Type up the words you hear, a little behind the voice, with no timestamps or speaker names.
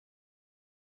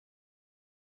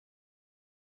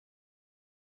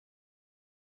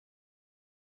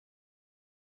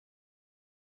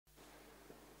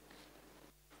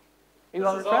Are you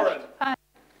all This is refreshed? Aurynn. Hi.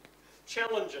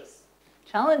 Challenges.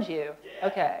 Challenge you? Yeah.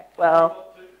 Okay,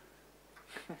 well,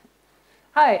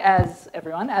 hi, as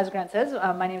Grant says,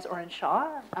 my name is Aurynn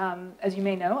Shaw. As you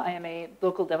may know, I am a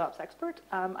local DevOps expert.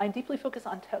 I deeply focus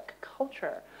on tech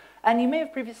culture. And you may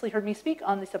have previously heard me speak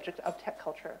on the subject of tech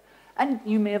culture. And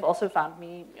you may have also found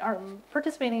me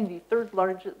participating in the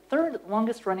third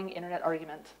longest running internet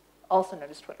argument, also known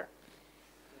as Twitter.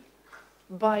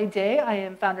 By day, I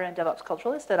am founder and DevOps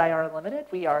culturalist at Eiara Limited.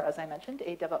 We are, as I mentioned,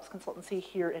 a DevOps consultancy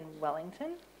here in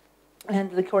Wellington.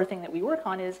 And the core thing that we work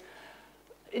on is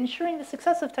ensuring the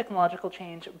success of technological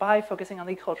change by focusing on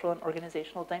the cultural and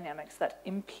organizational dynamics that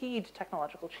impede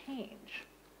technological change.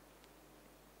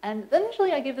 And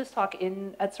initially, I gave this talk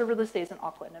at Serverless Days in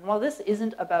Auckland. And while this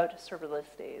isn't about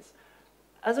Serverless Days,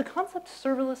 as a concept,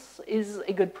 serverless is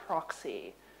a good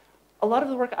proxy. A lot of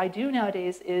the work I do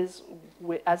nowadays as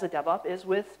a DevOps is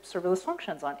with serverless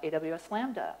functions on AWS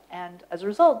Lambda. And as a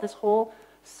result, this whole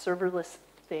serverless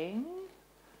thing,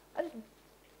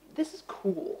 this is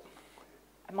cool.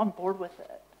 I'm on board with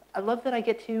it. I love that I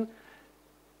get to,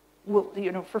 well,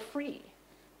 for free.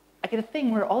 I get a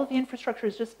thing where all of the infrastructure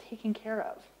is just taken care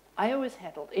of. I/O is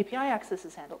handled. API access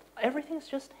is handled. Everything's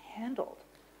just handled.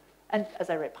 And as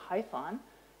I write Python,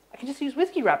 I can just use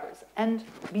whiskey wrappers and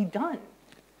be done.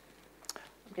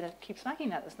 I'm going to keep smacking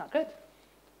that. That's not good.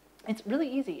 It's really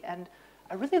easy, and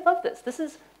I really love this. This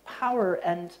is power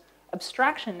and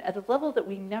abstraction at a level that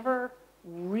we never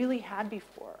really had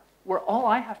before, where all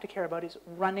I have to care about is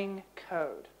running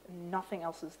code, and nothing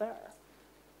else is there.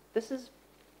 This is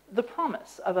the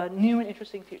promise of a new and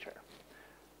interesting future.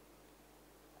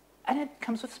 And it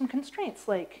comes with some constraints,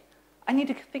 like I need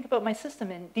to think about my system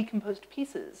in decomposed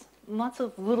pieces, lots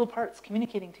of little parts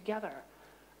communicating together.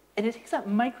 And it takes that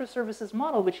microservices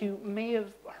model, which you may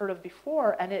have heard of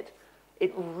before, and it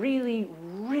really,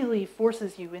 really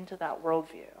forces you into that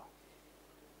worldview.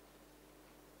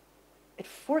 It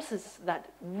forces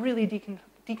that really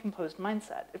decomposed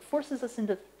mindset. It forces us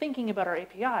into thinking about our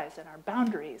APIs and our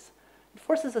boundaries. It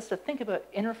forces us to think about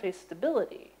interface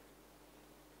stability.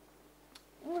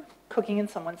 We're cooking in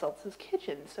someone else's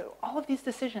kitchen, so all of these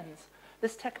decisions,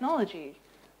 this technology,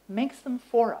 makes them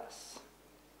for us.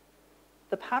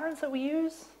 The patterns that we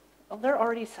use, well, they're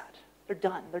already set. They're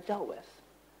done. They're dealt with.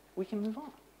 We can move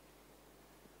on.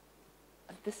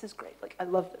 And this is great. Like, I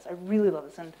love this. I really love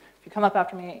this. And if you come up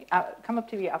to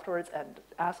me afterwards and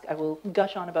ask, I will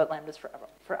gush on about lambdas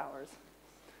for hours.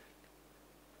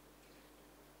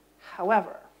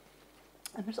 However,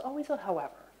 and there's always a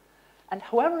however. And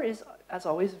however is, as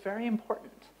always, very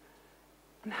important.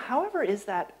 And however is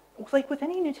that, like with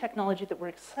any new technology that we're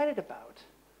excited about,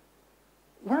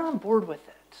 we're on board with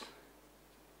it.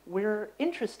 We're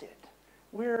interested.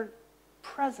 We're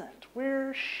present.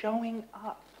 We're showing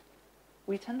up.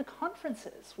 We attend the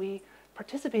conferences. We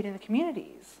participate in the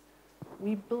communities.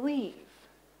 We believe.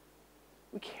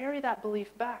 We carry that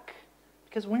belief back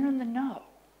because we're in the know.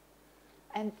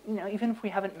 And even if we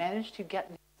haven't managed to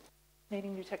get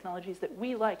fascinating new technologies that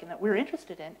we like and that we're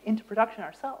interested in into production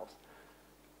ourselves,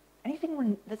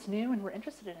 anything that's new and we're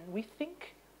interested in, we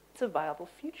think it's a viable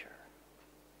future.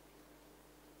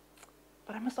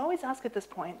 But I must always ask at this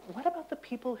point, what about the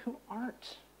people who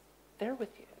aren't there with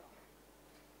you?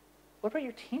 What about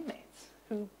your teammates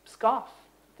who scoff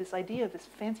at this idea of this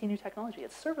fancy new technology?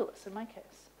 It's serverless in my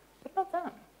case. What about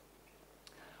them?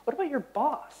 What about your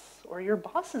boss or your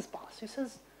boss's boss who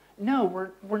says, no,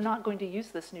 we're not going to use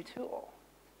this new tool?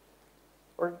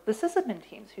 Or the sysadmin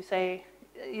teams who say,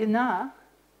 nah.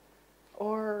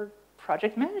 Or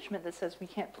project management that says we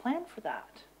can't plan for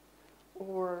that.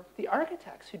 Or the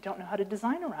architects who don't know how to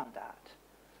design around that.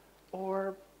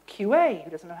 Or QA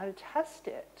who doesn't know how to test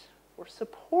it. Or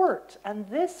support. And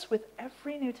this, with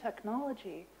every new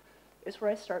technology, is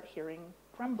where I start hearing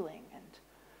grumbling and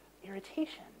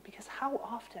irritation. Because how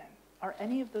often are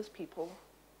any of those people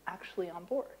actually on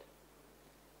board?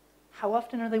 How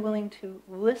often are they willing to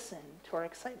listen to our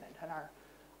excitement and our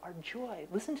joy?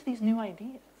 Listen to these new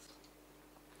ideas.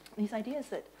 These ideas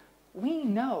that we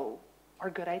know are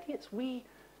good ideas. We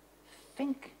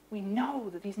think, we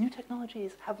know that these new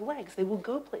technologies have legs. They will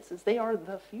go places. They are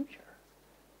the future.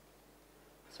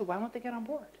 So why won't they get on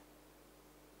board?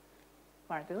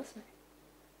 Why aren't they listening?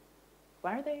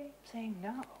 Why are they saying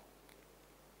no?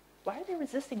 Why are they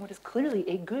resisting what is clearly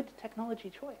a good technology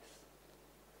choice?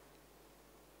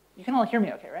 You can all hear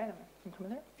me okay, right? I'm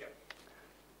coming there? Yeah.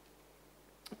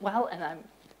 Well, and I'm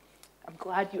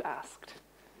glad you asked.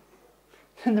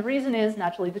 And the reason is,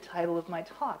 naturally, the title of my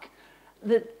talk.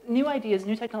 The new ideas,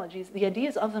 new technologies, the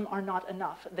ideas of them are not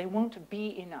enough. They won't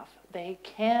be enough. They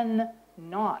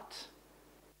cannot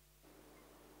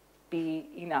be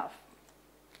enough.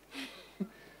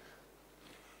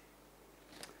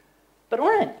 But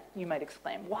Aurynn, you might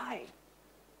exclaim, why?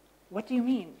 What do you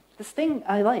mean? This thing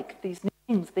I like, these new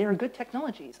things, they are good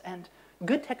technologies, and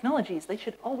good technologies, they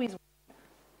should always win.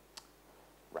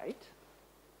 Right?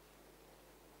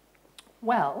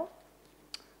 Well,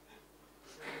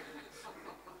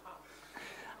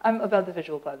 I'm about the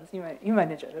visual puns. You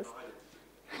might enjoy this.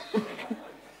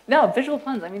 No, visual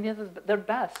puns, I mean, they're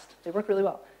best. They work really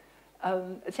well.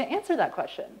 To answer that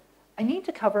question, I need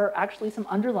to cover actually some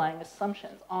underlying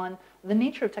assumptions on the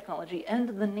nature of technology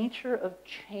and the nature of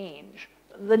change,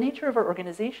 the nature of our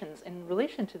organizations in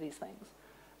relation to these things.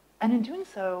 And in doing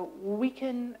so, we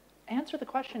can answer the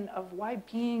question of why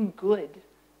being good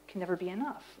can never be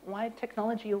enough, why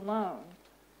technology alone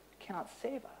cannot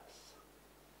save us.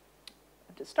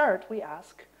 And to start, we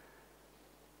ask,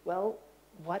 well,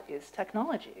 what is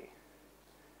technology?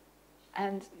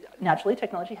 And naturally,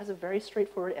 technology has a very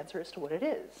straightforward answer as to what it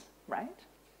is, right?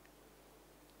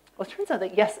 Well, it turns out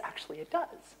that yes, actually it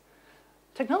does.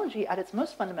 Technology, at its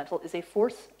most fundamental, is a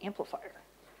force amplifier.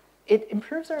 It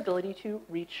improves our ability to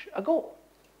reach a goal.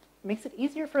 It makes it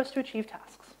easier for us to achieve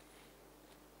tasks.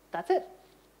 That's it.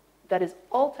 That is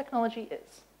all technology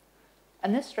is.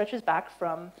 And this stretches back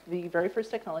from the very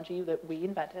first technology that we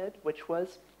invented, which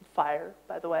was fire,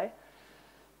 by the way,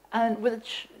 and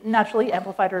which naturally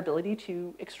amplified our ability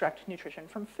to extract nutrition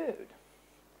from food.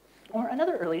 Or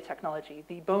another early technology,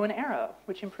 the bow and arrow,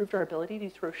 which improved our ability to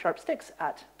throw sharp sticks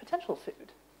at potential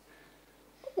food.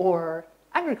 Or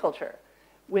agriculture,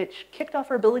 which kicked off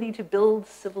our ability to build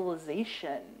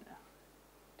civilization,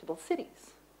 to build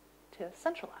cities, to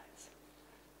centralize.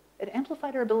 It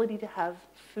amplified our ability to have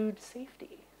food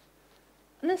safety.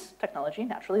 And this technology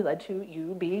naturally led to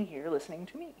you being here listening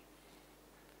to me.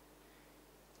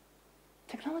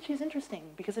 Technology is interesting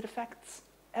because it affects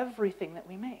everything that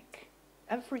we make,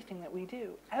 everything that we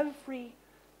do. Every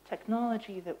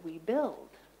technology that we build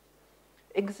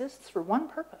exists for one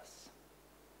purpose: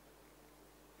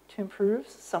 to improve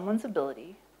someone's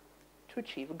ability to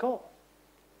achieve a goal.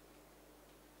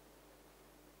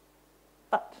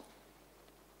 But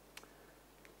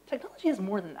technology is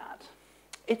more than that.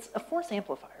 It's a force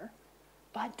amplifier,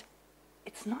 but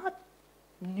it's not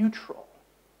neutral.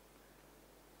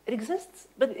 It exists,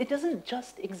 but it doesn't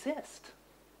just exist.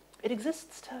 It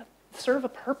exists to serve a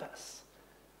purpose.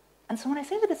 And so when I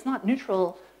say that it's not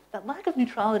neutral, that lack of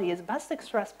neutrality is best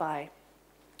expressed by,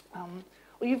 well,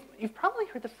 you've probably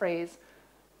heard the phrase,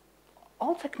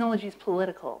 all technology is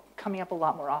political, coming up a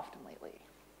lot more often lately.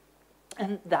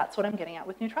 And that's what I'm getting at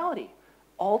with neutrality.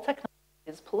 All technology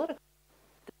is political.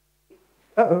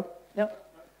 Uh-oh. No.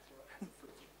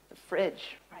 The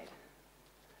fridge, right.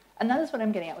 And that is what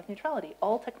I'm getting at with neutrality.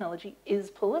 All technology is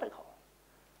political.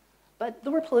 But the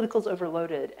word political is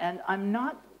overloaded, and I'm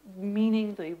not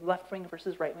meaning the left-wing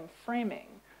versus right-wing framing.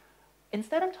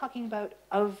 Instead, I'm talking about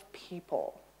of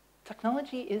people.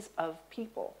 Technology is of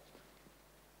people.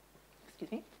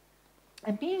 Excuse me.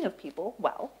 And being of people,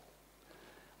 well,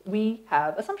 we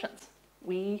have assumptions.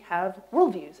 We have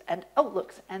worldviews and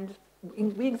outlooks, and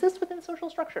we exist within social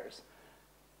structures.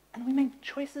 And we make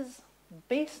choices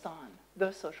based on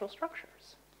those social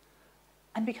structures.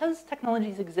 And because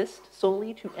technologies exist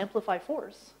solely to amplify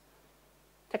force,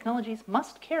 technologies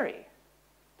must carry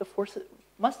the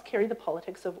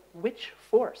politics of which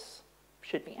force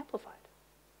should be amplified.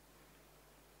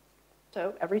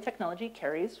 So every technology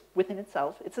carries within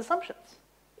itself its assumptions,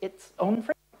 its own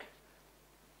framework.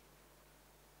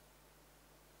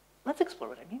 Let's explore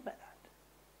what I mean by that.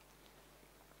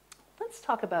 Let's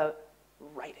talk about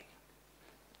writing.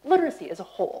 Literacy as a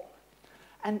whole.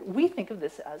 And we think of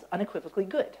this as unequivocally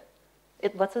good.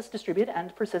 It lets us distribute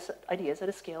and persist ideas at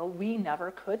a scale we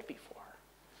never could before.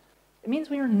 It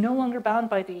means we are no longer bound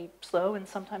by the slow and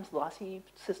sometimes lossy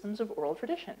systems of oral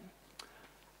tradition.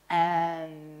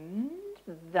 And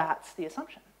that's the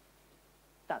assumption.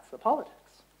 That's the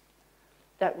politics.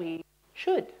 That we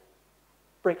should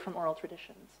break from oral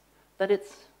traditions. That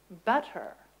it's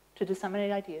better to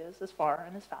disseminate ideas as far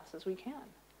and as fast as we can.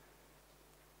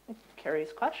 It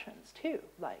carries questions, too,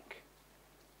 like,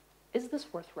 is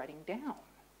this worth writing down?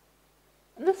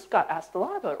 And this got asked a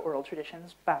lot about oral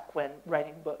traditions back when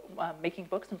making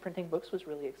books and printing books was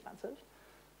really expensive.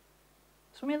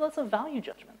 So we made lots of value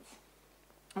judgments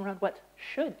around what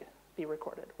should be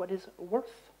recorded, what is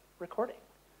worth recording.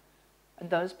 And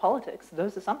those politics,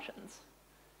 those assumptions,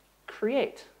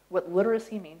 create what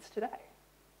literacy means today.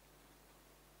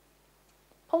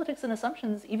 Politics and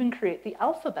assumptions even create the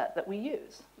alphabet that we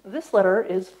use. This letter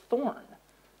is thorn.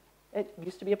 It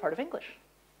used to be a part of English.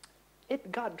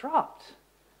 It got dropped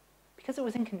because it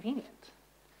was inconvenient.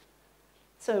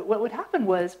 So what would happen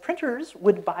was printers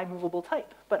would buy movable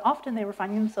type, but often they were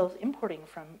finding themselves importing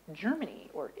from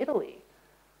Germany or Italy,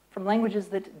 from languages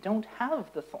that don't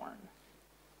have the thorn.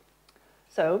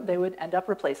 So they would end up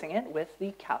replacing it with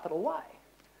the capital Y,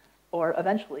 or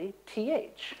eventually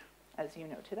TH, as you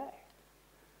know today.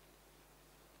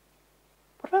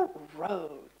 What about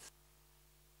roads?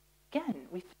 Again,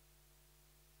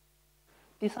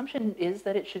 the assumption is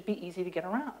that it should be easy to get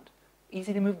around,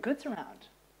 easy to move goods around,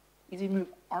 easy to move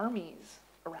armies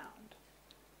around.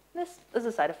 This, as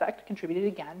a side effect, contributed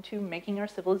again to making our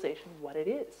civilization what it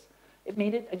is. It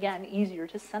made it, again, easier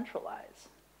to centralize.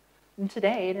 And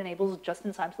today, it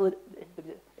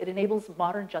enables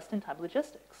modern just-in-time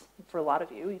logistics. For a lot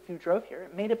of you, if you drove here,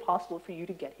 it made it possible for you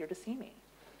to get here to see me.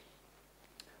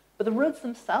 But the roads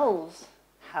themselves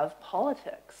have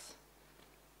politics.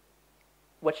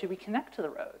 What should we connect to the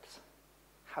roads?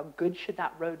 How good should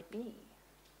that road be?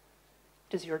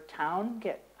 Does your town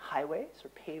get highways or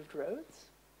paved roads?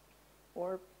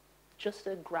 Or just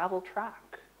a gravel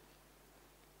track?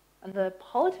 And the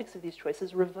politics of these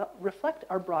choices reflect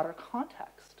our broader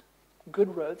context.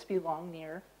 Good roads belong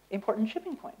near important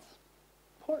shipping points,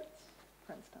 ports,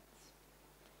 for instance.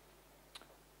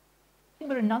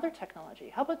 Think about another technology.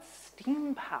 How about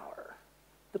steam power?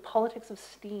 The politics of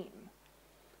steam.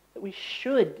 That we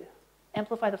should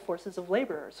amplify the forces of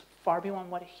laborers far beyond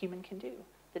what a human can do.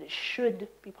 That it should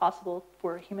be possible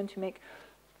for a human to make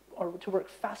or to work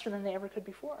faster than they ever could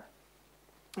before.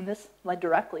 And this led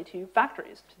directly to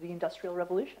factories, to the Industrial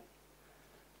Revolution.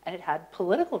 And it had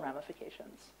political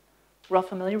ramifications. We're all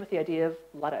familiar with the idea of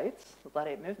Luddites, the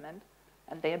Luddite movement,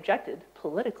 and they objected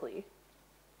politically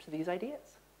to these ideas.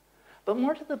 But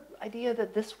more to the idea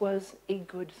that this was a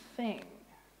good thing.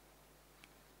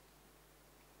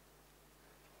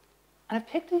 And I've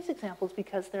picked these examples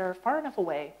because they're far enough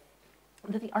away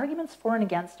that the arguments for and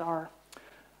against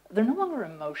they're no longer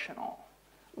emotional.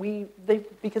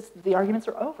 Because the arguments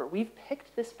are over. We've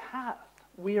picked this path.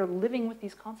 We are living with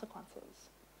these consequences.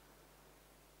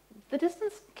 The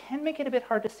distance can make it a bit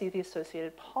hard to see the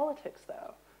associated politics,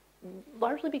 though,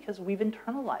 largely because we've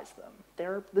internalized them.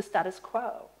 They're the status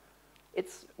quo.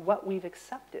 It's what we've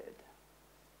accepted.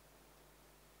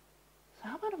 So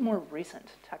how about a more recent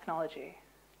technology?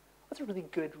 What's a really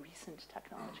good recent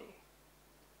technology?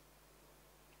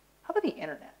 How about the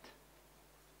internet?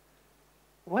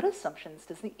 What assumptions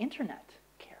does the internet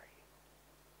carry?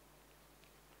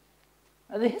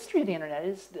 The history of the internet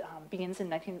begins in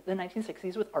the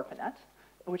 1960s with ARPANET,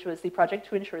 which was the project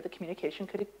to ensure that communication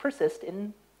could persist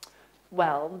in,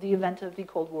 well, the event of the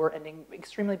Cold War ending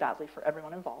extremely badly for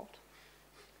everyone involved.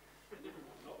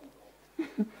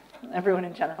 Everyone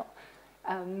in general.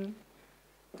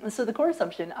 So the core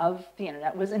assumption of the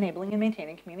internet was enabling and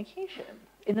maintaining communication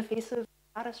in the face of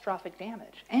catastrophic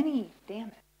damage, any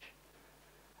damage.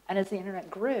 And as the internet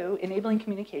grew, enabling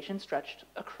communication stretched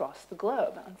across the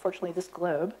globe. Unfortunately, this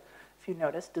globe, if you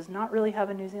notice, does not really have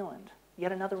a New Zealand.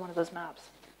 Yet another one of those maps.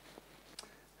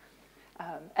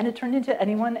 And it turned into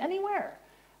anyone, anywhere.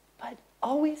 But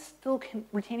always still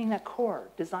retaining that core,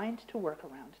 designed to work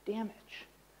around damage.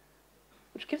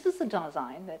 Which gives us a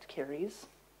design that carries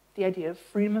the idea of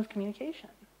freedom of communication.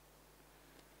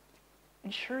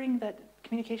 Ensuring that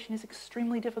communication is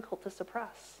extremely difficult to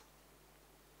suppress.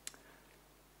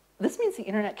 This means the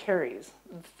internet carries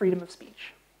freedom of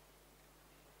speech.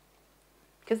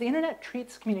 Because the internet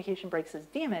treats communication breaks as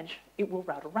damage, it will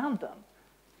route around them.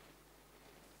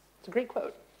 It's a great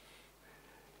quote.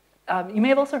 You may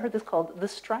have also heard this called the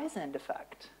Streisand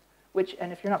effect, which,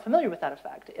 and if you're not familiar with that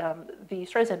effect, the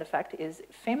Streisand effect is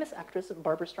famous actress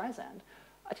Barbra Streisand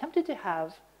attempted to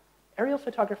have aerial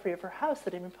photography of her house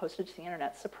that had been posted to the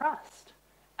internet suppressed.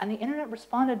 And the internet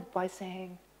responded by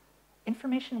saying,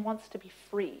 information wants to be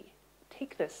free.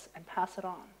 Take this and pass it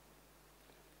on.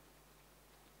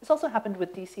 This also happened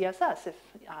with DCSS, if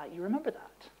you remember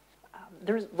that.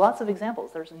 There's lots of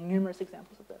examples. There's numerous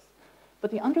examples of this.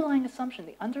 But the underlying assumption,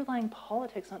 the underlying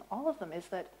politics on all of them is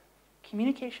that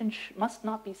communication must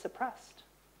not be suppressed.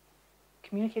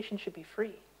 Communication should be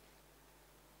free.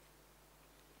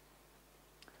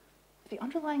 The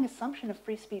underlying assumption of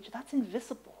free speech, that's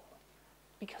invisible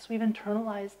because we've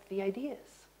internalized the ideas.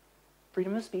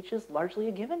 Freedom of speech is largely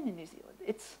a given in New Zealand.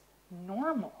 It's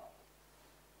normal.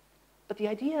 But the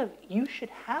idea of you should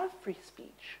have free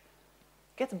speech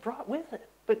gets brought with it,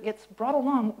 but gets brought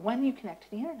along when you connect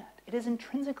to the internet. It is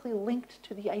intrinsically linked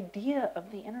to the idea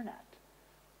of the internet.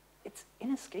 It's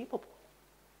inescapable.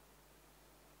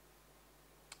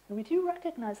 And we do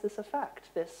recognize this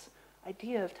effect, this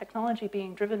idea of technology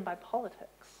being driven by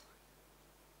politics.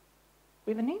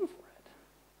 We have a name for it.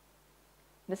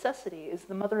 Necessity is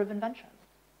the mother of invention.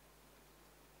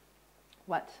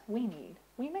 What we need,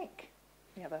 we make.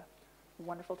 We have a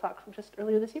wonderful talk from just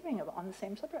earlier this evening on the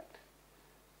same subject.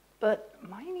 But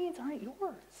my needs aren't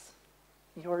yours.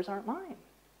 Yours aren't mine.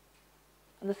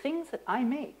 And the things that I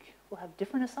make will have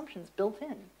different assumptions built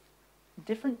in,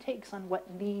 different takes on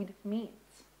what need means.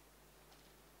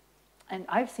 And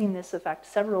I've seen this effect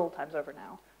several times over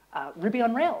now. Ruby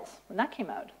on Rails, when that came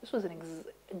out, this was an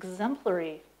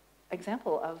exemplary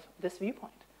example of this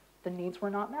viewpoint. The needs were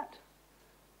not met.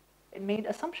 It made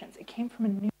assumptions. It came from a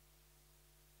new...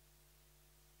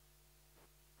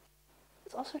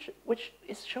 It's also which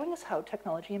is showing us how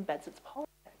technology embeds its politics.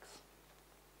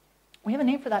 We have a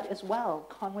name for that as well,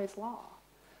 Conway's Law,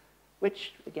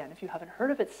 which, again, if you haven't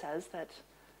heard of it, says that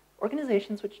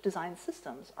organizations which design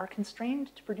systems are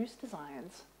constrained to produce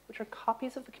designs which are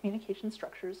copies of the communication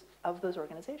structures of those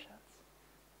organizations.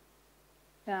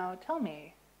 Now, tell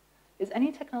me, is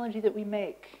any technology that we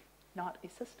make not a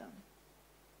system?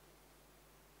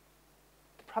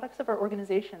 The products of our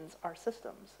organizations are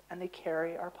systems, and they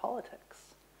carry our politics.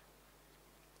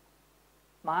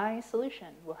 My solution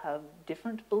will have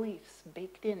different beliefs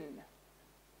baked in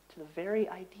to the very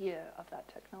idea of that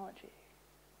technology.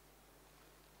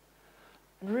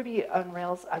 And Ruby on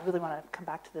Rails, I really want to come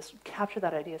back to this, capture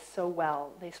that idea so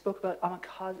well. They spoke about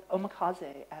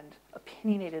omakase and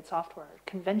opinionated software,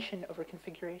 convention over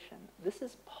configuration. This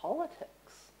is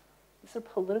politics. These are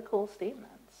political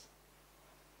statements.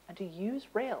 And to use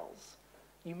Rails,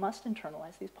 you must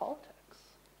internalize these politics.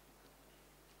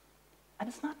 And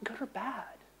it's not good or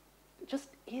bad. It just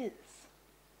is.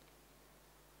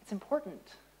 It's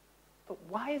important. But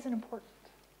why is it important?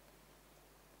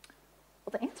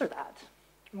 Well, to answer that,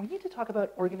 we need to talk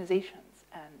about organizations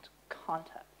and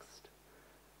context.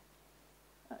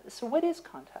 So what is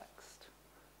context?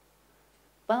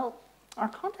 Well, our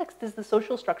context is the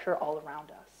social structure all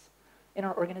around us. In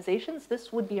our organizations,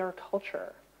 this would be our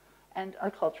culture. And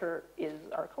our culture is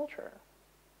our culture.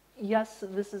 Yes,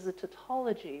 this is a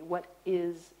tautology. What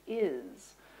is,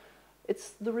 is.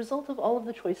 It's the result of all of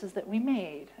the choices that we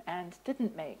made and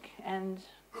didn't make and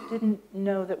didn't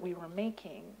know that we were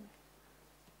making.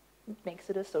 It makes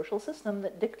it a social system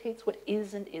that dictates what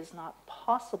is and is not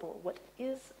possible, what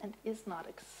is and is not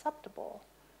acceptable.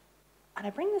 And I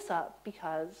bring this up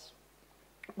because,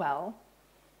 well,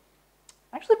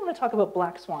 I actually want to talk about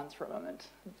black swans for a moment.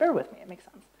 Bear with me, it makes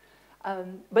sense.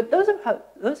 But those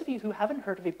of you who haven't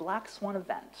heard of a black swan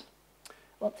event,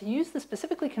 well, to use the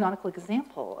specifically canonical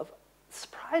example of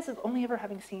surprise of only ever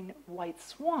having seen white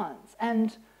swans,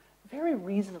 and very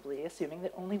reasonably assuming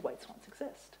that only white swans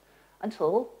exist,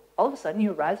 until all of a sudden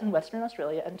you arrive in Western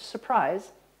Australia and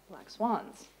surprise, black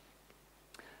swans.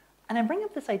 And I bring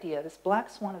up this idea, this black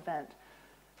swan event,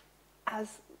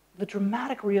 as the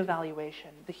dramatic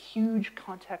reevaluation, the huge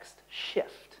context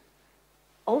shift.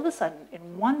 All of a sudden,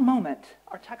 in one moment,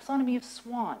 our taxonomy of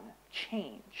swan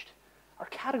changed. Our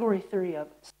category theory of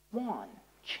swan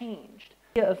changed.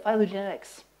 The idea of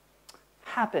phylogenetics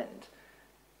happened.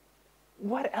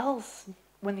 What else,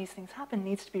 when these things happen,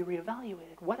 needs to be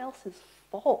reevaluated? What else is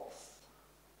false?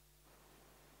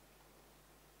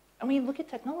 And we look at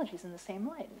technologies in the same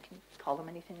light. We can call them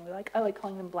anything we like. I like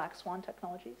calling them black swan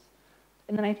technologies.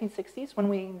 In the 1960s, when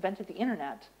we invented the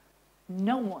internet,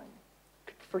 no one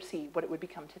could foresee what it would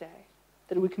become today.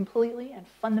 That it would completely and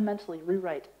fundamentally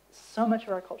rewrite so much of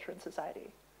our culture and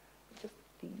society. Just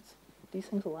these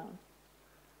things alone.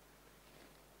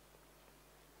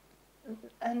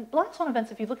 And black swan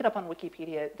events, if you look it up on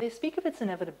Wikipedia, they speak of its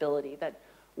inevitability, that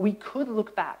we could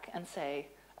look back and say,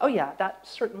 oh yeah, that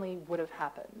certainly would have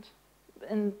happened.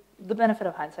 And the benefit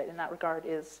of hindsight in that regard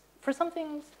is, for some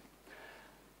things,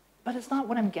 but it's not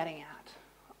what I'm getting at.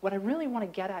 What I really want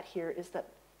to get at here is that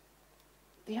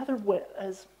the other way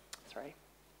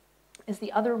is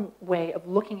the other way of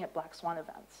looking at black swan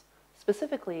events,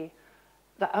 specifically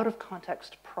the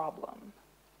out-of-context problem.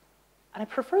 And I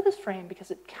prefer this frame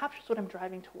because it captures what I'm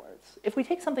driving towards. If we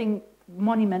take something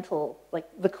monumental like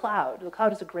the cloud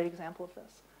is a great example of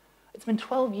this. It's been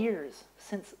 12 years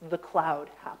since the cloud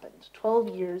happened. 12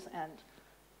 years and,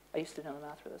 I used to know the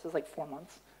math for this, it was like 4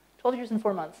 months. 12 years and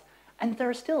 4 months. And there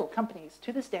are still companies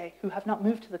to this day who have not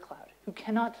moved to the cloud, who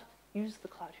cannot use the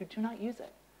cloud, who do not use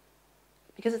it.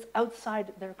 Because it's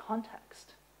outside their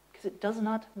context. Because it does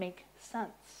not make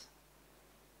sense.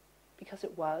 Because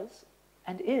it was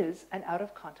and is an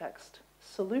out-of-context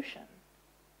solution.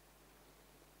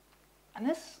 And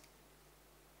this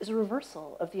is a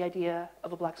reversal of the idea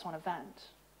of a black swan event.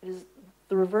 It is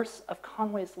the reverse of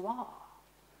Conway's Law.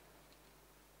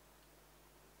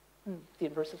 The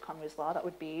inverse of Conway's Law, that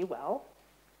would be, well,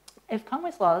 if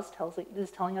Conway's Law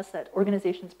is telling us that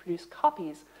organizations produce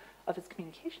copies of its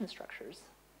communication structures,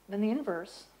 then the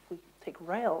inverse, if we take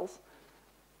Rails,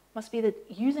 must be that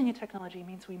using a technology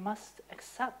means we must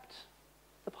accept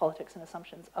the politics and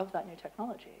assumptions of that new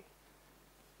technology,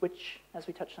 which, as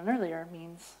we touched on earlier,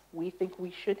 means we think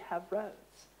we should have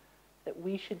roads, that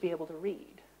we should be able to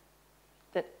read,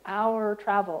 that our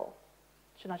travel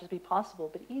should not just be possible,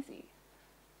 but easy,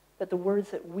 that the words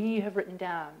that we have written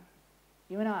down,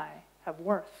 you and I, have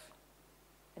worth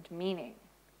and meaning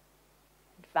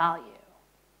and value.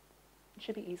 It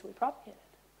should be easily propagated.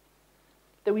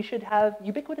 That we should have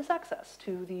ubiquitous access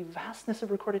to the vastness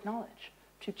of recorded knowledge,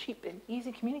 to cheap and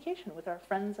easy communication with our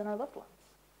friends and our loved ones.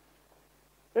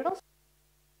 But it also,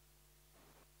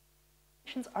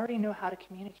 nations already know how to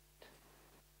communicate.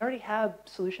 They already have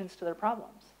solutions to their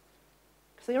problems,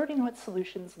 because they already know what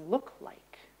solutions look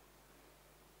like.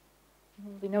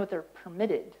 They know what they're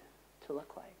permitted to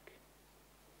look like.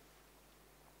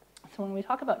 So when we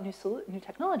talk about new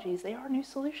technologies, they are new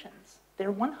solutions.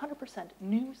 They're 100%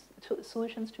 new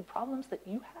solutions to problems that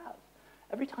you have.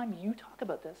 Every time you talk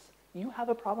about this, you have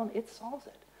a problem, it solves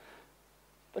it.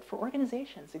 But for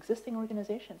organizations, existing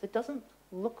organizations, it doesn't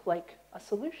look like a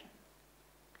solution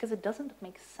because it doesn't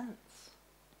make sense.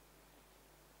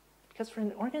 Because for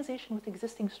an organization with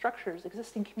existing structures,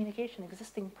 existing communication,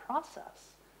 existing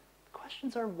process, the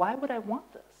questions are, why would I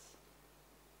want this?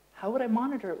 How would I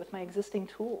monitor it with my existing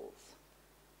tools?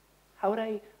 How would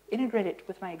I integrate it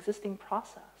with my existing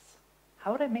process?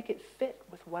 How would I make it fit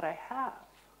with what I have?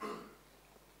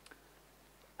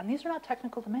 And these are not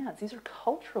technical demands. These are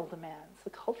cultural demands,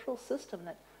 the cultural system,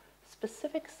 that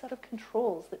specific set of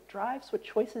controls that drives what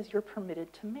choices you're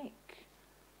permitted to make.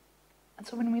 And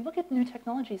so when we look at new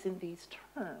technologies in these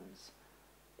terms,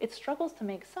 it struggles to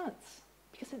make sense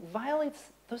because it violates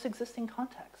those existing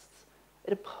contexts.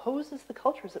 It opposes the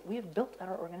cultures that we have built at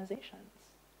our organizations.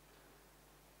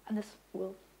 And this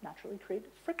will naturally create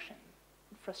friction,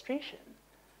 frustration.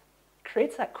 It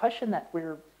creates that question that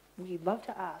we love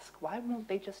to ask, why won't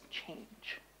they just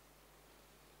change?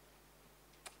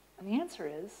 And the answer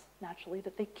is, naturally,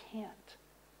 that they can't.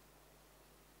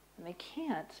 And they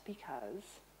can't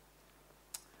because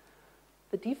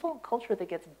the default culture that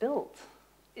gets built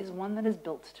is one that is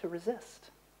built to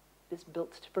resist, is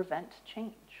built to prevent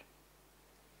change.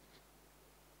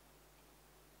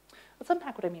 Let's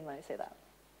unpack what I mean when I say that.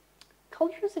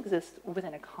 Cultures exist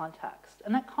within a context,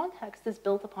 and that context is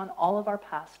built upon all of our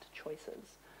past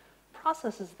choices,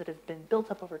 processes that have been built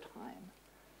up over time.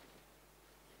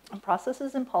 And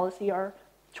processes and policy are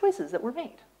choices that were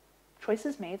made.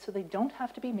 Choices made so they don't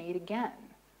have to be made again,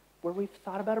 where we've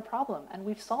thought about a problem and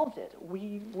we've solved it.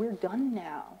 We're done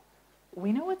now.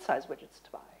 We know what size widgets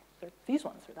to buy. They're these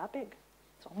ones, they're that big.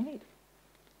 That's all we need.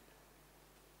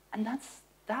 And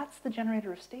that's the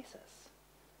generator of stasis.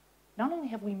 Not only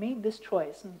have we made this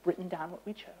choice and written down what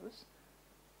we chose,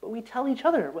 but we tell each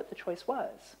other what the choice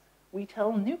was. We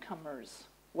tell newcomers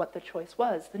what the choice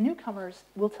was. The newcomers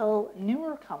will tell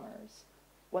newer comers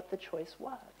what the choice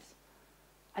was.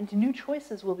 And new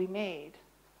choices will be made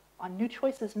on new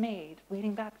choices made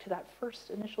leading back to that first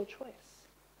initial choice.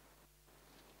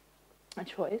 A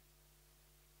choice,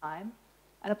 time,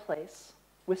 and a place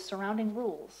with surrounding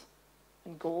rules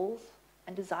and goals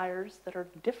and desires that are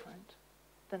different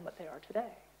than what they are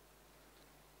today.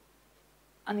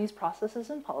 And these processes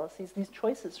and policies, these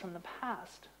choices from the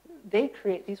past, they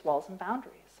create these walls and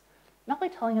boundaries. Not by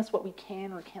telling us what we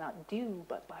can or cannot do,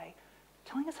 but by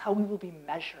telling us how we will be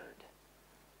measured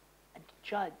and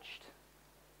judged,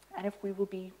 and if we will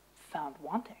be found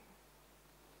wanting.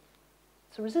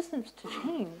 So resistance to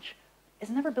change is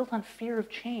never built on fear of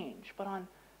change, but on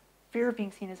fear of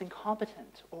being seen as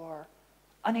incompetent or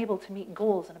unable to meet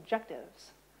goals and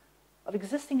objectives, of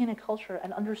existing in a culture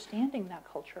and understanding that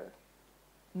culture,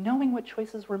 knowing what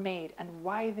choices were made and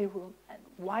why they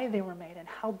were made and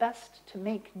how best to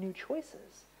make new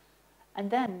choices,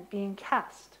 and then being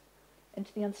cast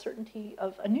into the uncertainty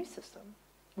of a new system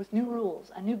with new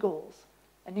rules and new goals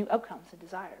and new outcomes and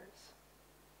desires.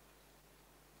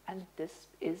 And this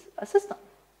is a system.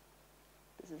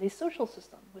 This is a social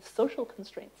system with social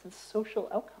constraints and social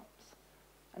outcomes.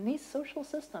 And these social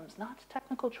systems, not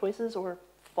technical choices or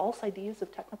false ideas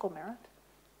of technical merit,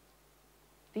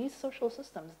 these social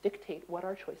systems dictate what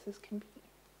our choices can be.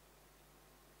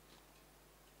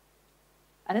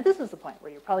 And this is the point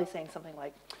where you're probably saying something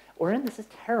like, Aurynn, this is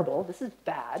terrible, this is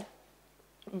bad,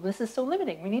 this is so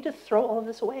limiting, we need to throw all of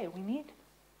this away, we need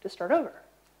to start over.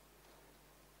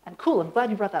 And cool, I'm glad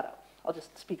you brought that up. I'll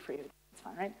just speak for you, it's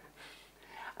fine,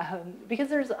 right? Because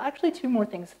there's actually two more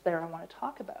things there I want to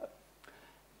talk about.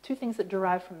 Two things that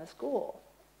derive from this goal,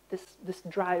 this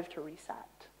drive to reset.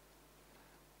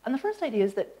 And the first idea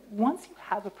is that once you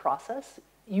have a process,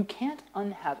 you can't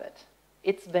unhave it.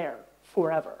 It's there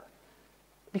forever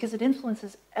because it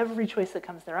influences every choice that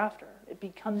comes thereafter. It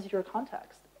becomes your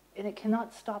context, and it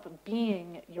cannot stop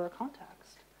being your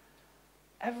context.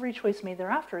 Every choice made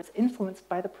thereafter is influenced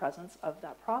by the presence of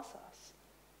that process.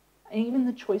 And even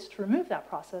the choice to remove that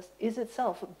process is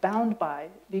itself bound by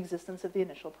the existence of the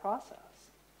initial process.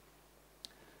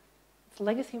 Its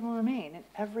legacy will remain in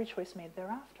every choice made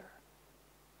thereafter.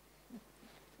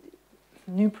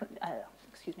 New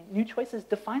choices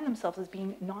define themselves as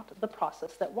being not the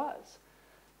process that was.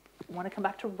 I want to come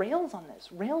back to Rails on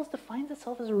this. Rails defines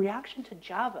itself as a reaction to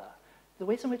Java, the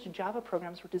ways in which Java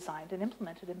programs were designed and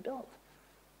implemented and built.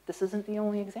 This isn't the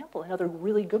only example. Another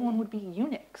really good one would be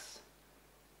Unix.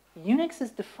 Unix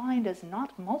is defined as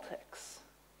not multics.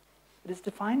 It is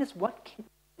defined as what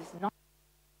is not.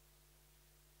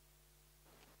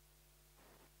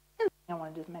 The thing I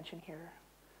wanted to mention here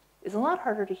is a lot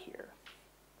harder to hear.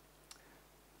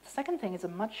 The second thing is a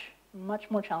much,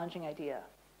 much more challenging idea.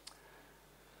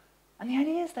 And the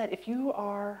idea is that if you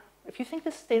think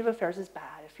this state of affairs is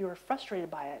bad, if you are frustrated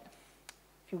by it,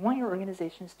 if you want your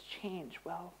organizations to change,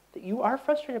 well, that you are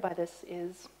frustrated by this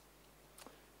is,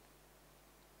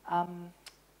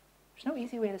 there's no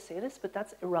easy way to say this, but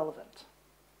that's irrelevant.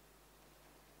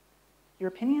 Your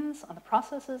opinions on the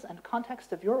processes and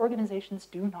context of your organizations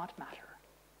do not matter.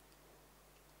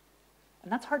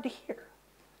 And that's hard to hear,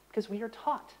 because we are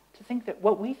taught to think that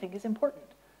what we think is important,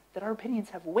 that our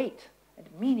opinions have weight and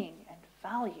meaning and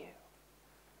value.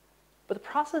 But the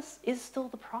process is still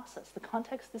the process. The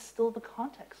context is still the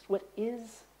context. What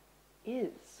is.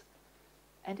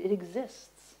 And it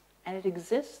exists. And it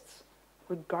exists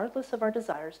regardless of our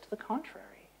desires to the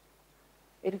contrary.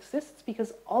 It exists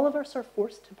because all of us are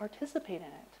forced to participate in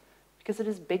it, because it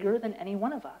is bigger than any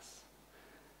one of us,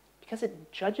 because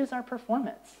it judges our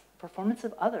performance, the performance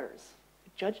of others.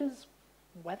 It judges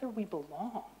whether we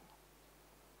belong.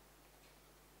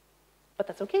 But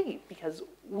that's okay, because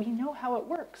we know how it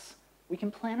works. We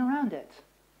can plan around it.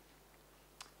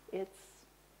 It's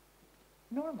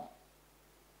normal.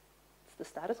 It's the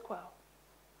status quo.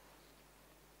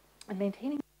 And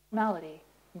maintaining normality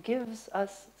gives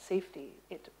us safety.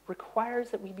 It requires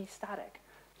that we be static,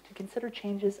 to consider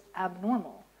changes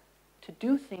abnormal, to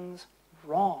do things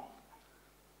wrong.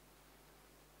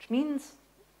 Which means,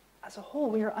 as a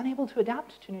whole, we are unable to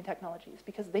adapt to new technologies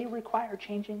because they require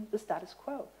changing the status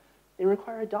quo. They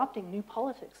require adopting new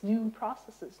politics, new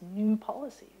processes, new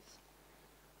policies.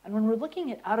 And when we're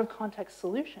looking at out-of-context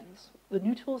solutions, the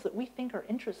new tools that we think are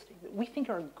interesting, that we think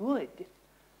are good,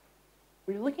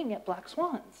 we're looking at black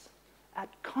swans, at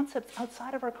concepts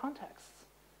outside of our contexts.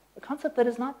 A concept that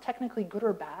is not technically good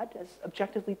or bad, as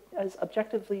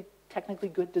objectively technically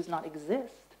good does not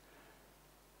exist.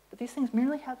 But these things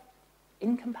merely have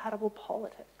incompatible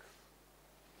politics.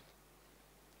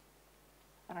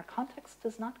 And our context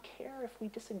does not care if we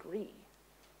disagree.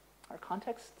 Our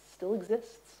context still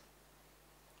exists.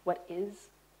 What is.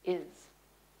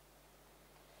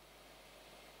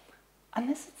 And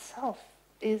this itself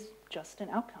is just an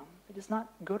outcome. It is not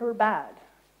good or bad.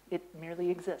 It merely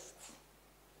exists.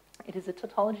 It is a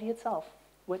tautology itself.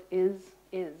 What is.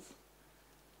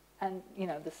 And,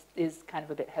 this is kind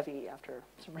of a bit heavy after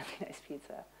some really nice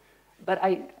pizza. But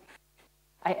I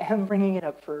am bringing it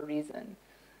up for a reason.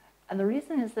 And the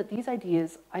reason is that these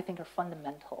ideas, I think, are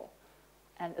fundamental.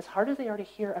 And as hard as they are to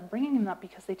hear, I'm bringing them up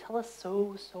because they tell us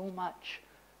so much.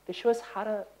 They show us how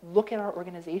to look at our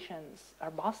organizations,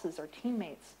 our bosses, our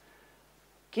teammates,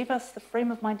 give us the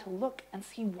frame of mind to look and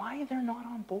see why they're not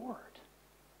on board.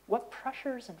 What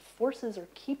pressures and forces are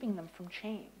keeping them from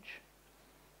change?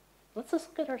 Let's just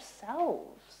look at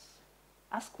ourselves.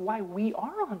 Ask why we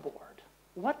are on board.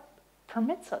 What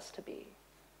permits us to be?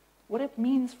 What it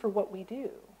means for what we do.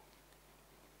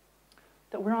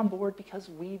 That we're on board because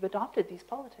we've adopted these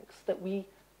politics, that we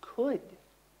could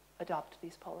adopt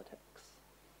these politics,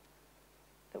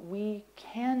 that we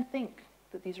can think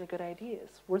that these are good ideas,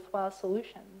 worthwhile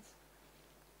solutions,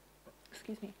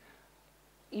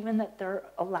 even that they're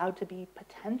allowed to be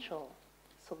potential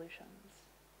solutions.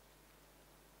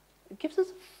 It gives us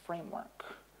a framework,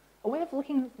 a way of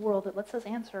looking at the world that lets us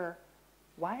answer,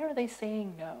 why are they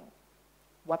saying no?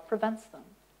 What prevents them?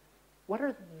 What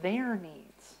are their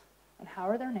needs? And how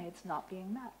are their needs not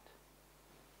being met?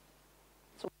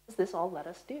 So what does this all let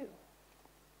us do?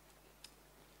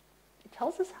 It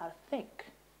tells us how to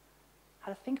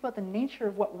think about the nature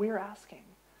of what we're asking.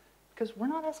 Because we're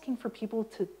not asking for people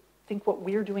to think what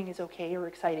we're doing is okay or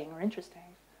exciting or interesting.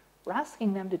 We're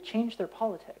asking them to change their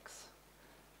politics,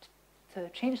 to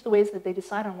change the ways that they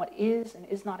decide on what is and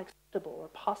is not acceptable or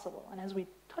possible. And as we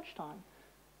touched on,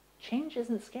 change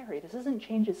isn't scary. This isn't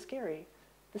change is scary.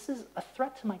 This is a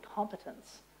threat to my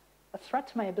competence, a threat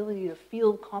to my ability to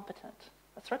feel competent,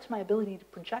 a threat to my ability to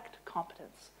project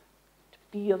competence, to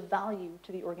be of value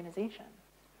to the organization.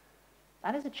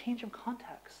 That is a change of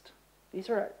context. These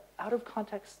are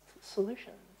out-of-context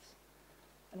solutions.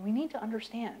 And we need to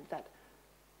understand that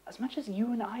as much as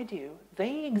you and I do,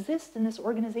 they exist in this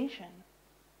organization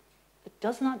that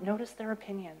does not notice their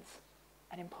opinions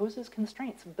and imposes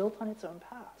constraints built on its own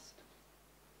past.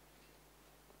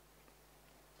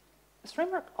 This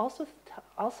framework also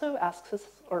asks us,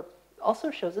 or also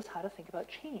shows us how to think about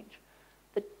change.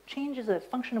 That change is a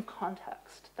function of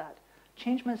context, that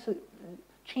change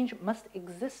must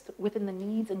exist within the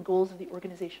needs and goals of the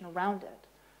organization around it.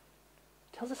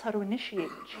 It tells us how to initiate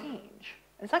change.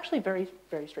 And it's actually very,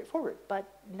 very straightforward, but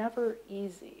never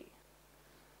easy.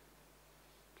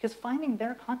 Because finding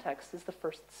their context is the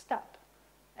first step,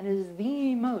 and it is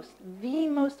the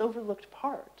most overlooked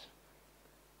part.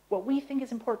 What we think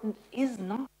is important is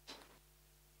not.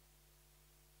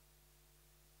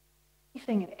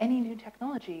 Anything in any new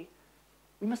technology,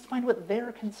 we must find what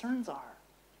their concerns are,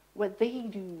 what they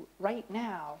do right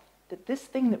now, that this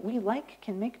thing that we like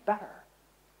can make better.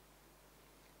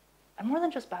 And more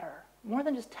than just better, more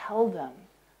than just tell them,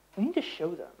 we need to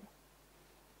show them.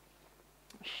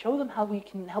 Show them how we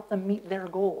can help them meet their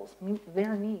goals, meet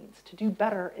their needs, to do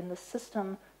better in the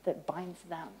system that binds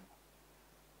them.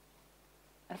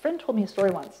 And a friend told me a story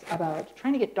once about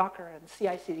trying to get Docker and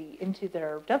CI/CD into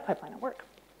their dev pipeline at work.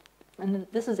 And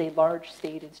this is a large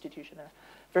state institution. They're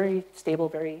very stable,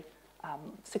 very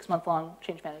 6-month-long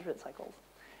change management cycles.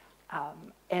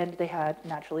 And they had,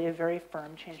 naturally, a very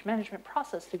firm change management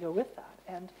process to go with that.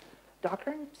 And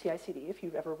Docker and CI/CD, if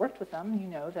you've ever worked with them, you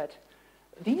know that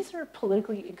these are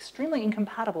politically extremely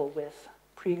incompatible with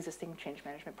pre-existing change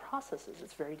management processes.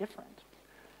 It's very different.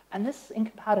 And this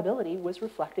incompatibility was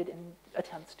reflected in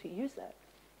attempts to use it.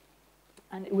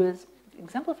 And it was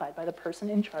exemplified by the person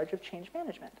in charge of change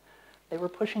management. They were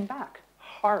pushing back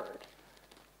hard.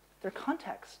 Their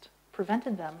context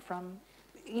prevented them from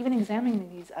even examining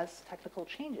these as technical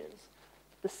changes.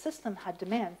 The system had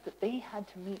demands that they had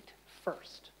to meet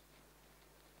first.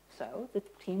 So the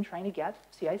team trying to get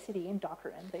CI/CD and Docker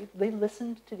in, they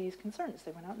listened to these concerns.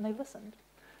 They went out and they listened.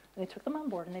 And they took them on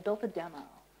board and they built a demo.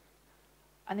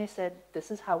 And they said,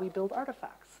 this is how we build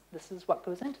artifacts. This is what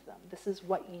goes into them. This is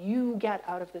what you get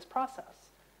out of this process.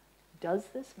 Does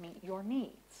this meet your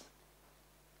needs?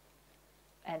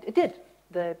 And it did.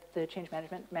 The change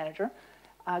management manager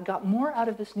got more out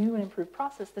of this new and improved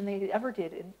process than they ever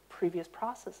did in previous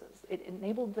processes. It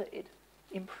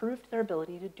improved their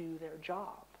ability to do their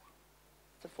job.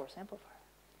 It's a force amplifier.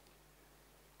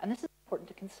 And this is important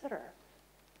to consider.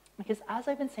 Because as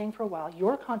I've been saying for a while,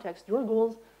 your context, your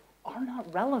goals are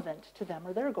not relevant to them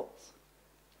or their goals.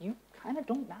 You kind of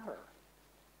don't matter.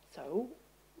 So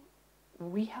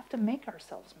we have to make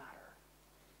ourselves matter.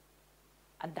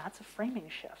 And that's a framing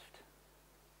shift,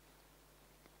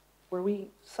 where we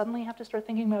suddenly have to start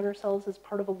thinking about ourselves as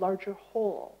part of a larger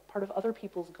whole, part of other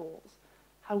people's goals,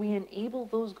 how we enable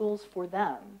those goals for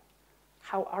them,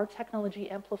 how our technology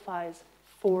amplifies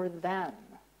for them,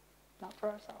 not for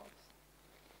ourselves.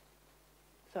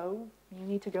 So you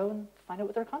need to go and find out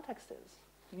what their context is.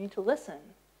 You need to listen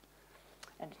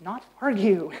and not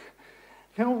argue.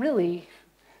 No, really.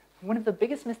 One of the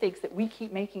biggest mistakes that we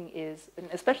keep making is, and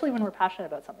especially when we're passionate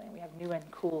about something, we have new and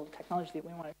cool technology that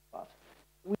we want to show off,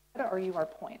 we try to argue our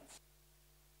points.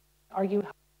 Argue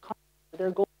how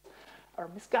their goals are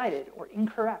misguided or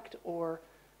incorrect, or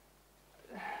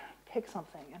pick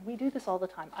something. And we do this all the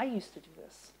time. I used to do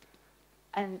this.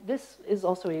 And this is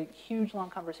also a huge, long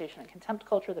conversation in contempt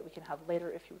culture that we can have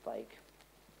later if you would like.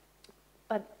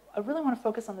 But I really want to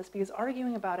focus on this because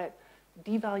arguing about it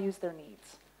devalues their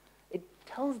needs. It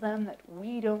tells them that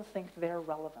we don't think they're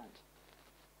relevant.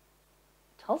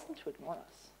 It tells them to ignore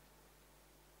us.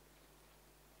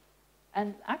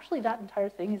 And actually, that entire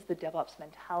thing is the DevOps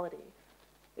mentality.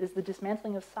 It is the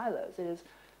dismantling of silos. It is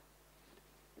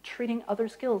treating other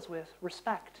skills with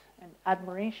respect and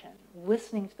admiration,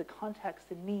 listening to the context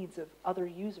and needs of other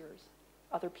users,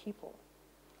 other people.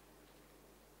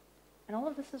 And all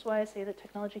of this is why I say that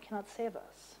technology cannot save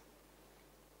us.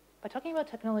 By talking about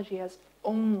technology as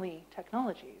only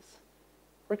technologies,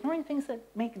 we're ignoring things that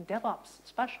make DevOps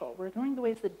special. We're ignoring the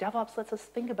ways that DevOps lets us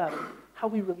think about it, how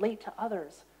we relate to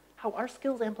others, how our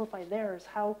skills amplify theirs,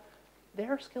 how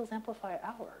their skills amplify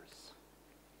ours.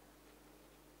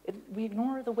 We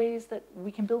ignore the ways that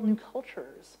we can build new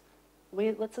cultures, the way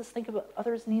it lets us think about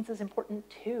others' needs as important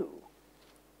too.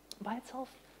 By itself,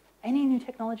 any new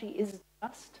technology is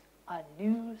just a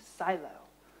new silo,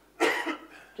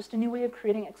 just a new way of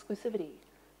creating exclusivity,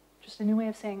 just a new way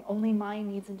of saying only my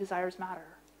needs and desires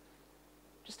matter,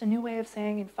 just a new way of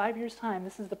saying in 5 years' time,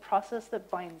 this is the process that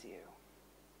binds you.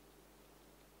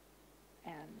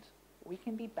 And we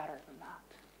can be better than that.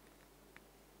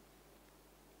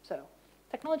 So,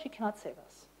 technology cannot save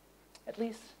us, at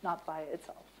least not by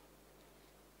itself,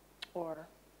 or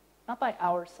not by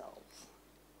ourselves.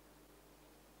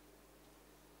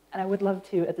 And I would love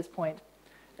to, at this point,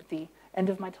 at the end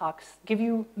of my talks, give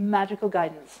you magical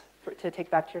guidance to take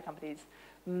back to your companies,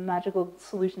 magical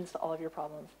solutions to all of your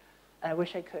problems. And I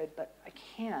wish I could, but I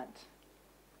can't,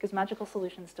 because magical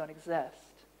solutions don't exist.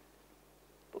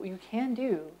 But what you can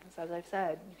do is, as I've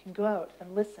said, you can go out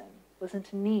and listen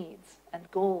to needs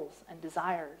and goals and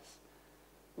desires.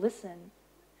 Listen,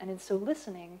 and in so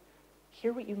listening,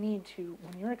 hear what you need to,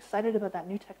 when you're excited about that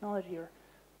new technology or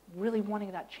really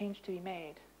wanting that change to be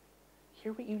made,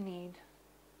 hear what you need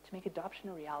to make adoption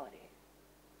a reality.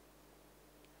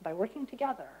 By working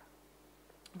together,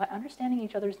 by understanding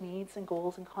each other's needs and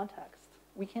goals and context,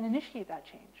 we can initiate that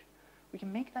change. We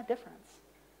can make that difference.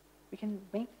 We can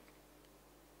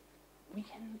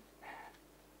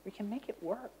make it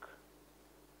work.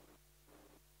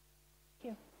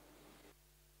 Thank you.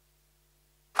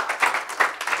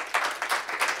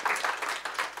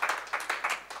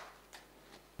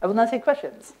 I will now take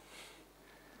questions.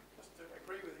 Just to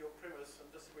agree with your premise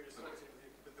and disagree slightly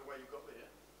with the way you got there.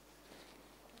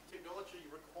 Technology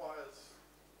requires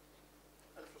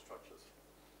infrastructures.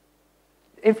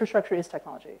 Infrastructure is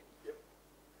technology. Yep.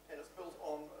 And it's built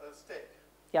on a stack.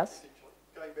 Yes. Essentially.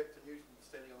 Going back to Newton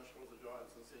standing on the shoulders of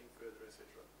giants and seeing further, etc.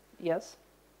 Yes.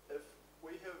 If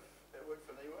we have, at work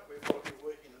for NIWA, we have a lot of people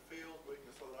working in the field, working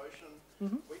in the Southern Ocean,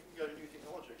 we can go to new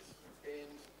technologies and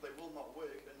they will not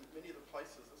work in many of the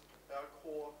places. It's our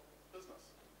core business.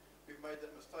 We've made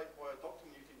that mistake by adopting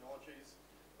new technologies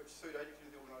which suit 80% of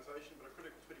the organisation, but a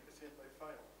critical 20% they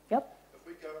fail. Yep. If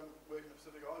we go and work in the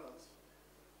Pacific Islands,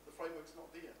 the framework's not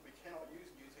there. We cannot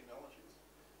use new technologies.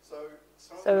 So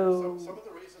some of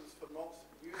the reasons for not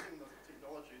using the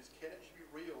technologies can actually be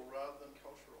real rather than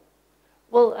cultural.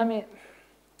 Well, I mean,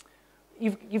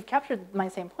 you've captured my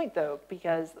same point, though,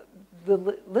 because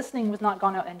the listening was not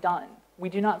gone out and done. We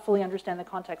do not fully understand the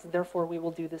context, therefore we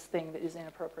will do this thing that is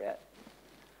inappropriate.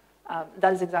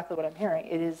 That is exactly what I'm hearing.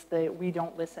 It is that we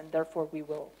don't listen, therefore we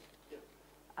will. Yeah.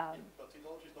 But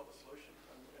technology is not the solution,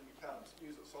 and you can't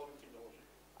use it solving technology.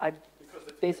 I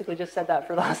basically just said that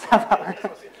for the last half hour.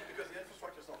 Because the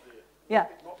infrastructure is not there. Yeah.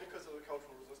 Not because of the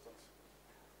cultural resistance.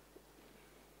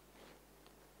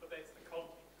 But that's the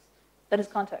context. That is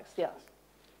context, yes.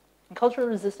 And cultural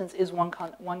resistance is one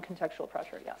contextual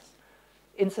pressure, yes.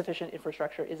 Insufficient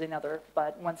infrastructure is another,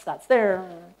 but once that's there,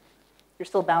 you're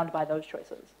still bound by those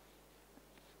choices.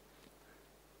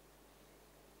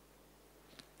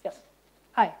 Yes.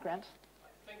 Hi, Grant. I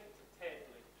think it's a tad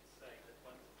late to say that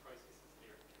once the process is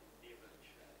there, it can never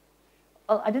change.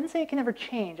 Well, I didn't say it can never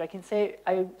change.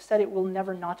 I said it will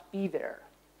never not be there,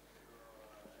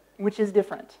 which is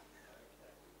different.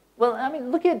 Well, I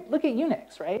mean, look at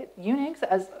Unix, right? Unix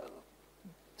as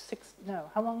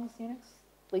how long is Unix?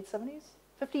 Late 70s?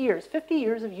 50 years. 50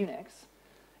 years of Unix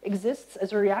exists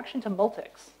as a reaction to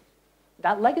Multics.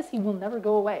 That legacy will never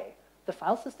go away. The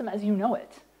file system as you know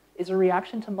it is a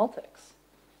reaction to Multics.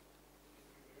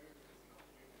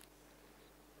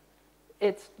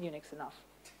 It's Unix enough.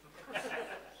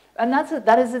 And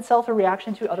that is itself a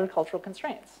reaction to other cultural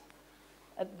constraints.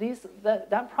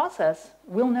 That process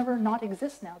will never not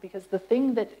exist now because the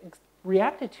thing that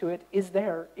reacted to it is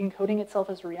there, encoding itself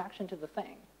as a reaction to the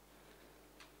thing.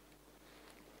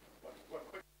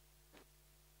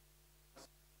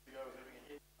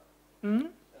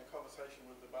 In a conversation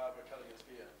with the barber cutting his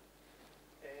hair.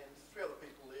 And three other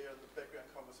people there in the background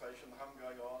conversation, the hum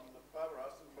going on, and the barber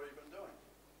asked him, what have you been doing?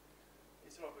 He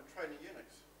said, I've been training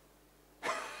Unix.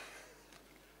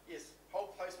 Yes,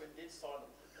 whole place went dead silent.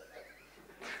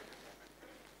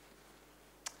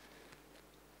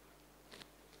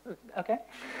 Okay.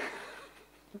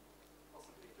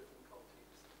 Possibly different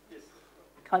context. Yes.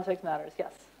 Context matters,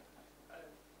 yes.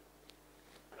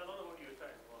 A lot of what you were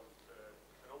saying was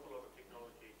an awful lot of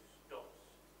technology stops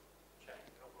change.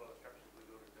 An awful lot of structures we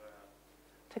build into our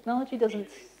Technology doesn't...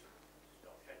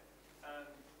 stop change.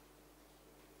 I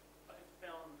have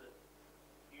found that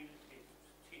unit tests,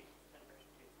 integration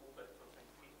tests, all that sort of thing,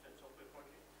 tests and software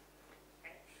projects,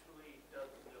 actually does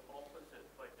the opposite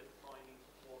by defining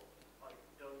what I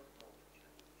don't want to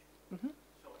change.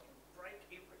 So I can break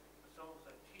everything. As long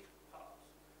as I test pass,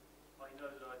 I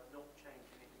know that I've not changed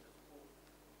anything that's important.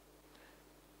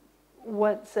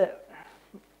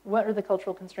 What are the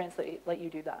cultural constraints that let you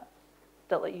do that?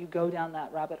 that let you go down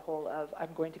that rabbit hole of, I'm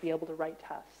going to be able to write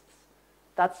tests.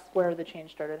 That's where the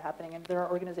change started happening. And there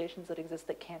are organizations that exist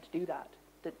that can't do that,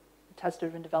 that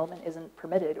test-driven development isn't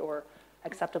permitted or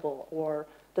acceptable or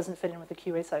doesn't fit in with the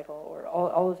QA cycle or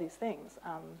all of these things.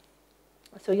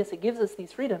 So yes, it gives us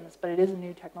these freedoms, but it is a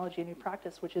new technology, a new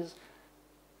practice, which is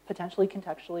potentially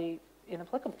contextually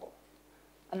inapplicable.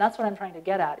 And that's what I'm trying to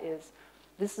get at is,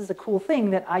 this is a cool thing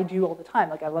that I do all the time.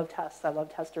 Like, I love tests, I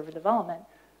love test-driven development.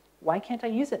 Why can't I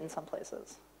use it in some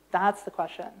places? That's the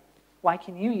question. Why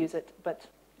can you use it, but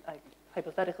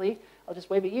hypothetically, I'll just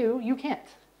wave at you, you can't.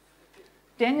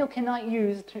 Daniel cannot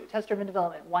use test-driven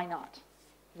development. Why not?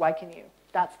 Why can you?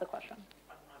 That's the question.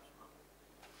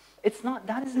 It's not,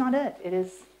 that is not it. It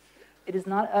is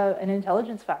not an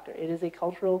intelligence factor. It is a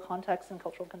cultural context and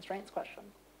cultural constraints question.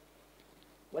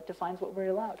 What defines what we're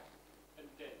allowed?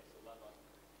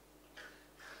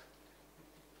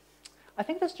 I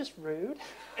think that's just rude.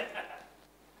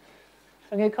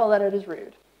 I'm going to call that out as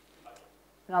rude.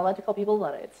 I'm not allowed to call people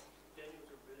Luddites. Daniel's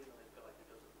a really nice guy who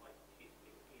doesn't like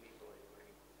teasing anybody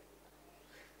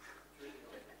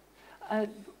or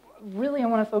anything. Really, I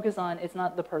want to focus on, it's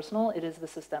not the personal, it is the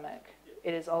systemic.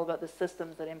 It is all about the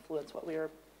systems that influence what we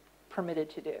are permitted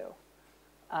to do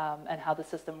and how the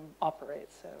system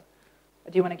operates. So I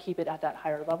do want to keep it at that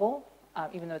higher level,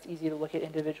 even though it's easy to look at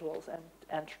individuals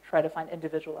and try to find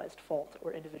individualized fault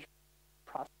or individual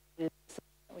process that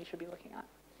we should be looking at.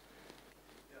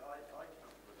 Yeah, I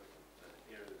come from an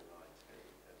area in IT,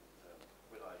 and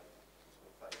when I sort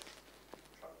of face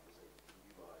trying to present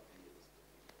new ideas to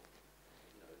people,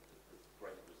 you know, there's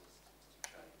great resistance to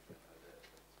change. I know that,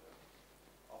 but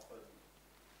often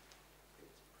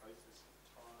it's a process of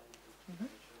time,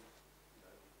 information, you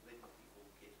know, letting people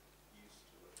get used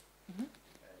to it.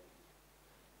 And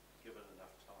given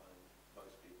enough time,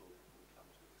 most people will come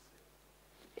to accept.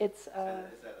 It's,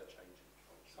 Is that a change in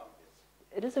culture?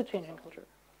 Yes. it is a change in culture.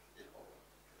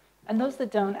 And those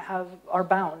that don't are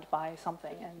bound by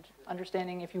something, and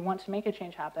understanding if you want to make a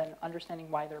change happen,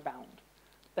 understanding why they're bound.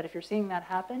 But if you're seeing that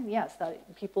happen, yes,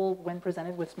 that people, when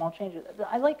presented with small changes,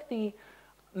 I like the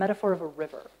metaphor of a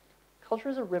river. Culture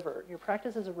is a river. Your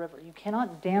practice is a river. You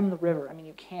cannot dam the river. I mean,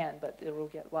 you can, but it will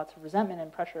get lots of resentment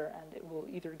and pressure, and it will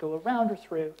either go around or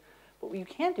through. But what you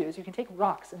can do is you can take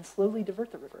rocks and slowly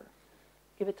divert the river.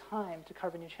 Give it time to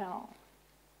carve a new channel.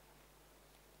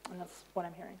 And that's what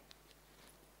I'm hearing.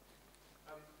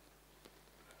 I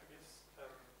guess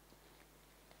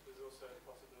there's also a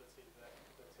possibility that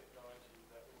the technology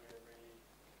that we're really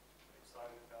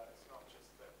excited about, it's not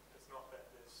that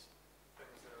there's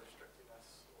things that are restricting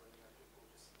us, or people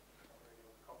just not really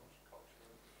on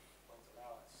culture won't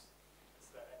allow us.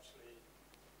 It's that actually,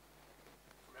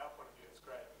 from our point of view, it's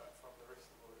great, but from the rest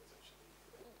of the world, it's actually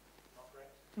not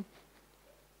great. It's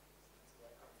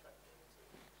that kind of factor into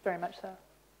it. Very much so.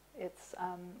 It's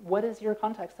what is your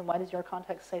context, and why does your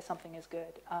context say something is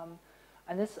good?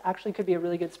 And this actually could be a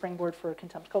really good springboard for a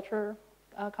contempt culture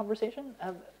conversation.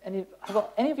 Have any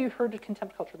of you heard of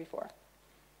contempt culture before?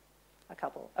 A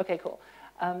couple. Okay, cool.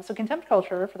 So contempt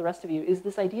culture, for the rest of you, is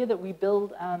this idea that we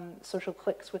build social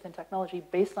cliques within technology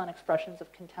based on expressions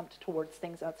of contempt towards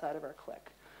things outside of our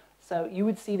clique. So you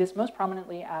would see this most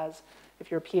prominently as, if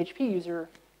you're a PHP user,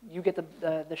 you get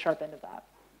the sharp end of that.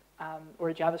 Or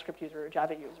a JavaScript user or a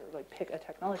Java user, like pick a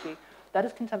technology. That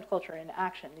is contempt culture in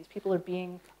action. These people are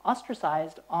being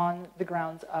ostracized on the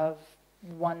grounds of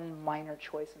one minor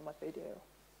choice in what they do.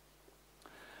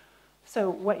 So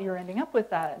what you're ending up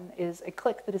with then is a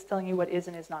clique that is telling you what is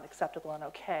and is not acceptable and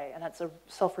okay, and that's a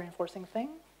self-reinforcing thing.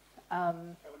 How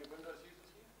many Windows users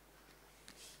here?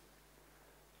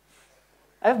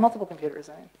 I have multiple computers.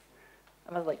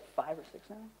 I'm at like 5 or 6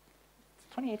 now. It's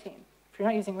 2018. If you're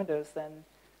not using Windows, then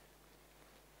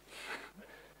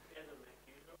As a Mac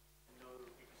user, I know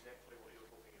exactly what you're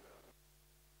talking about.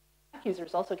 Mac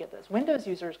users also get this. Windows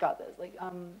users got this. Like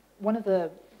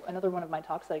another one of my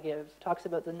talks I give talks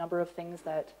about the number of things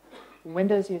that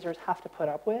Windows users have to put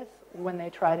up with when they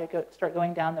try to start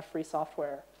going down the free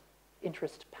software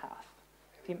interest path.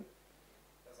 That's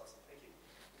awesome. Thank you.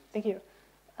 Thank you.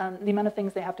 The amount of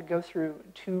things they have to go through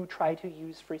to try to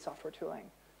use free software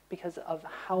tooling because of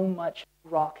how much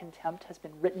raw contempt has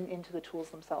been written into the tools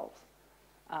themselves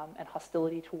and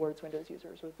hostility towards Windows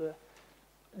users.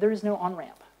 There is no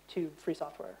on-ramp to free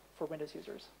software for Windows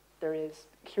users. There is,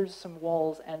 here's some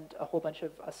walls and a whole bunch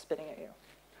of us spitting at you.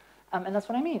 And that's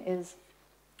what I mean is,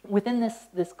 within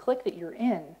this clique that you're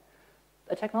in,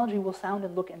 a technology will sound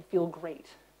and look and feel great,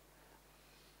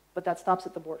 but that stops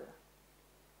at the border.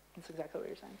 That's exactly what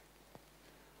you're saying.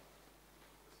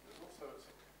 There's also,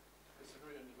 it's a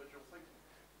very individual thing,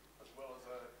 as well as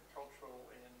a cultural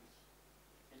and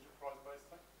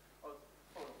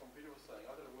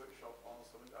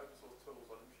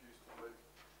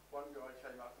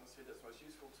came up and said, that's the most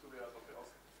useful 2 hours I've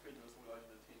spent in this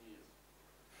organisation in 10 years.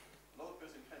 Another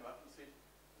person came up and said,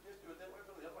 let's do it that way,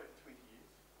 but the other way for 20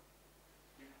 years.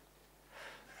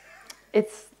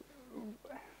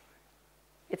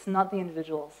 It's not the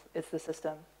individuals, it's the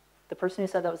system. The person who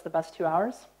said that was the best 2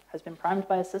 hours has been primed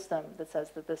by a system that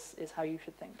says that this is how you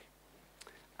should think.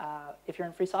 If you're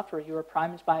in free software, you are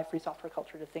primed by a free software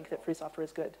culture to think that free software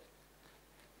is good.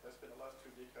 I spent the last 2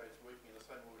 decades working in the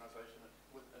same organisation and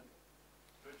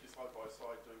virtually side by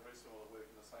side doing very similar work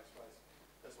in the same space.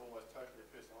 That's almost totally a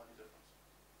personality difference.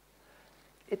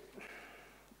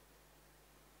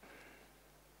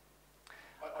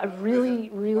 I really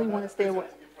want to stay away.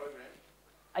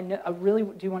 I really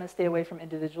do want to stay away from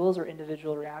individuals or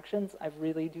individual reactions. I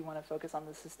really do want to focus on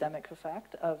the systemic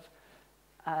effect of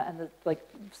and the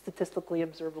statistically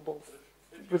observable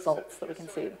results that we can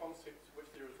see. If you're a concept to which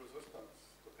there is resistance,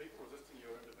 the people resisting you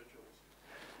are individuals,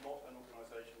 not an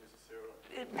organisation necessarily.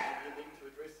 You need to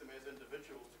address them as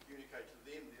individuals to communicate to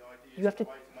them the ideas and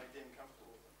ways to make them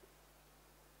comfortable with them.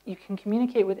 You can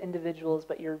communicate with individuals,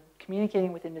 but you're communicating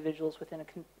with individuals within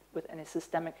a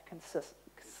systemic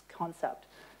concept.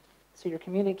 So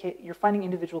you're finding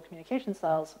individual communication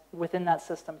styles within that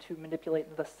system to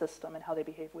manipulate the system and how they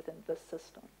behave within the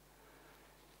system.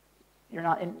 You're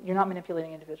not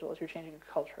manipulating individuals, you're changing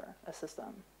a culture, a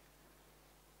system.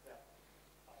 Yeah.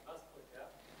 I must point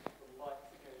out, the lights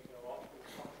are going to go off in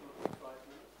approximately 5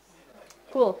 minutes.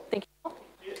 Cool, thank you.